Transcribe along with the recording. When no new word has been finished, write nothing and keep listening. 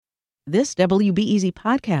This WBEZ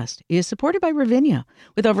podcast is supported by Ravinia,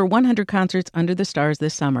 with over 100 concerts under the stars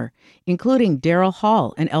this summer, including Daryl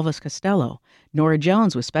Hall and Elvis Costello, Norah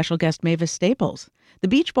Jones with special guest Mavis Staples, The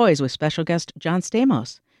Beach Boys with special guest John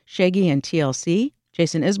Stamos, Shaggy and TLC,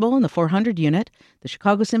 Jason Isbell and the 400 Unit, the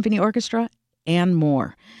Chicago Symphony Orchestra, and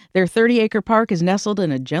more. Their 30-acre park is nestled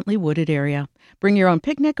in a gently wooded area. Bring your own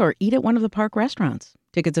picnic or eat at one of the park restaurants.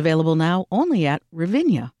 Tickets available now only at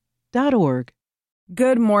ravinia.org.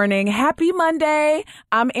 Good morning. Happy Monday.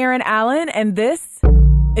 I'm Erin Allen, and this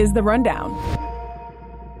is The Rundown.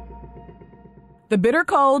 The bitter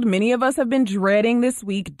cold many of us have been dreading this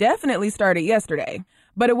week definitely started yesterday,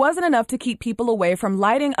 but it wasn't enough to keep people away from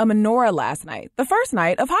lighting a menorah last night, the first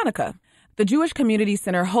night of Hanukkah. The Jewish Community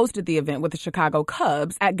Center hosted the event with the Chicago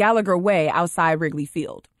Cubs at Gallagher Way outside Wrigley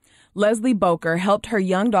Field. Leslie Boker helped her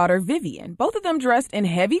young daughter, Vivian, both of them dressed in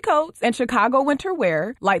heavy coats and Chicago winter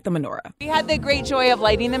wear, light the menorah. We had the great joy of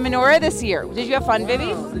lighting the menorah this year. Did you have fun,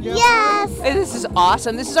 Vivi? Yes. This is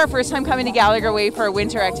awesome. This is our first time coming to Gallagher Way for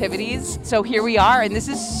winter activities. So here we are, and this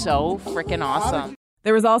is so freaking awesome.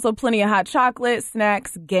 There was also plenty of hot chocolate,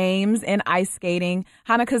 snacks, games, and ice skating.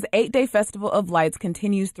 Hanukkah's 8-day Festival of Lights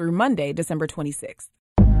continues through Monday, December 26th.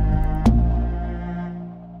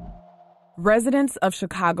 Residents of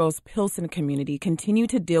Chicago's Pilsen community continue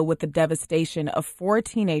to deal with the devastation of 4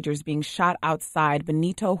 teenagers being shot outside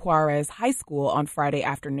Benito Juarez High School on Friday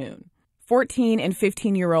afternoon. 14 and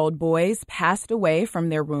 15-year-old boys passed away from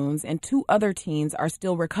their wounds, and 2 other teens are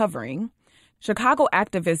still recovering. Chicago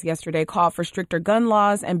activists yesterday called for stricter gun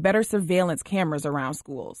laws and better surveillance cameras around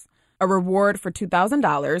schools. A reward for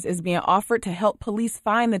 $2,000 is being offered to help police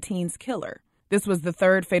find the teen's killer. This was the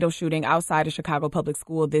 3rd fatal shooting outside a Chicago public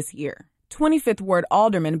school this year. 25th Ward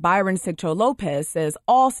Alderman Byron Sigcho Lopez says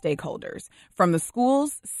all stakeholders, from the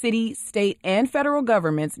schools, city, state, and federal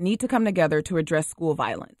governments, need to come together to address school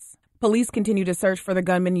violence. Police continue to search for the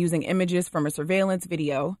gunman using images from a surveillance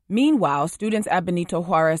video. Meanwhile, students at Benito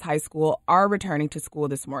Juarez High School are returning to school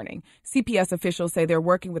this morning. CPS officials say they're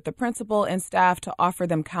working with the principal and staff to offer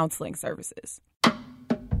them counseling services.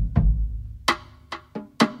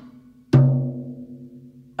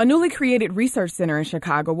 A newly created research center in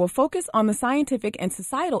Chicago will focus on the scientific and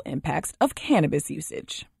societal impacts of cannabis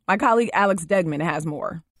usage. My colleague Alex Degman has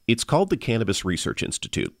more. It's called the Cannabis Research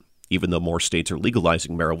Institute. Even though more states are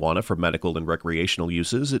legalizing marijuana for medical and recreational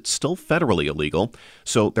uses, it's still federally illegal,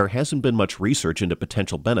 so there hasn't been much research into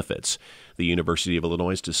potential benefits. The University of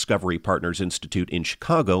Illinois Discovery Partners Institute in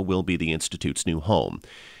Chicago will be the institute's new home.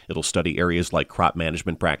 It'll study areas like crop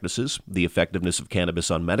management practices, the effectiveness of cannabis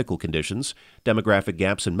on medical conditions, demographic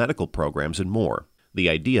gaps in medical programs, and more. The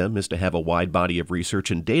idea is to have a wide body of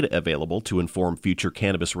research and data available to inform future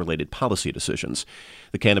cannabis-related policy decisions.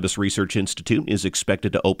 The Cannabis Research Institute is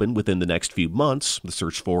expected to open within the next few months. The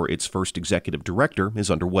search for its first executive director is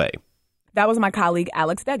underway. That was my colleague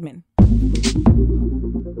Alex Degman.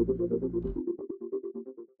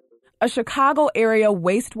 A Chicago area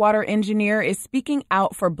wastewater engineer is speaking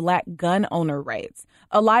out for Black gun owner rights.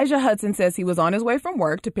 Elijah Hudson says he was on his way from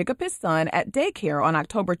work to pick up his son at daycare on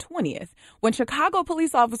October 20th when Chicago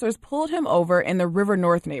police officers pulled him over in the River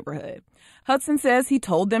North neighborhood. Hudson says he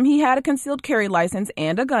told them he had a concealed carry license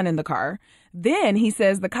and a gun in the car. Then he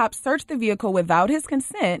says the cops searched the vehicle without his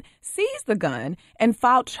consent, seized the gun, and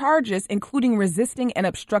filed charges including resisting and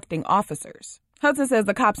obstructing officers. Hudson says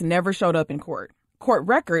the cops never showed up in court. Court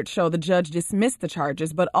records show the judge dismissed the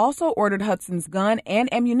charges, but also ordered Hudson's gun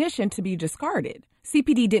and ammunition to be discarded.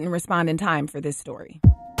 CPD didn't respond in time for this story.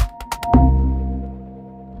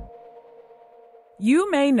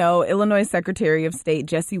 You may know Illinois Secretary of State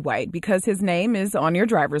Jesse White because his name is on your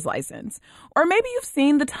driver's license. Or maybe you've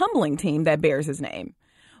seen the tumbling team that bears his name.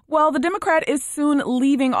 Well, the Democrat is soon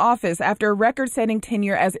leaving office after a record-setting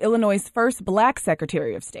tenure as Illinois' first Black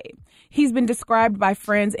Secretary of State. He's been described by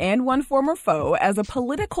friends and one former foe as a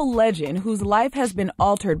political legend whose life has been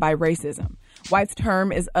altered by racism. White's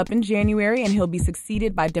term is up in January, and he'll be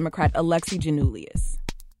succeeded by Democrat Alexi Giannoulias.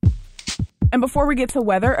 And before we get to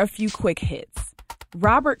weather, a few quick hits.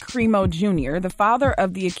 Robert Cremo Jr., the father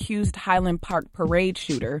of the accused Highland Park parade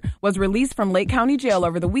shooter, was released from Lake County Jail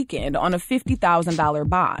over the weekend on a $50,000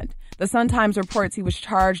 bond. The Sun-Times reports he was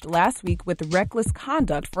charged last week with reckless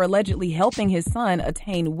conduct for allegedly helping his son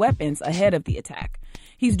attain weapons ahead of the attack.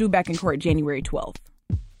 He's due back in court January 12th.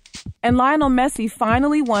 And Lionel Messi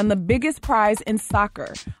finally won the biggest prize in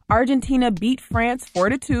soccer. Argentina beat France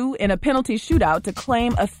 4-2 in a penalty shootout to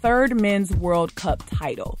claim a 3rd Men's World Cup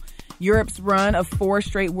title. Europe's run of 4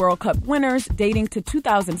 straight World Cup winners dating to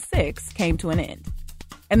 2006 came to an end.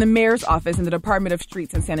 And the mayor's office and the Department of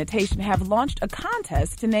Streets and Sanitation have launched a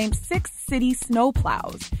contest to name 6 city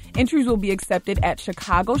snowplows. Entries will be accepted at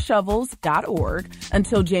chicagoshovels.org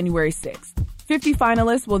until January 6th. 50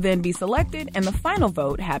 finalists will then be selected, and the final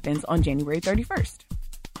vote happens on January 31st.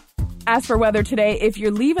 As for weather today, if you're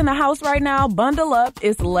leaving the house right now, bundle up.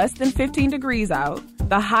 It's less than 15 degrees out.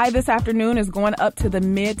 The high this afternoon is going up to the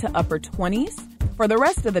mid to upper 20s. For the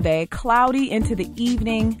rest of the day, cloudy into the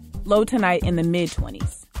evening, low tonight in the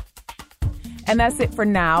mid-20s. And that's it for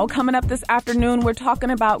now. Coming up this afternoon, we're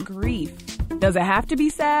talking about grief. Does it have to be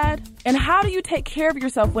sad? And how do you take care of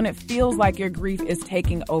yourself when it feels like your grief is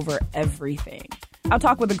taking over everything? I'll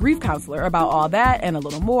talk with a grief counselor about all that and a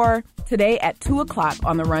little more today at 2 o'clock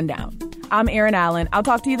on The Rundown. I'm Erin Allen. I'll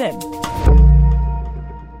talk to you then.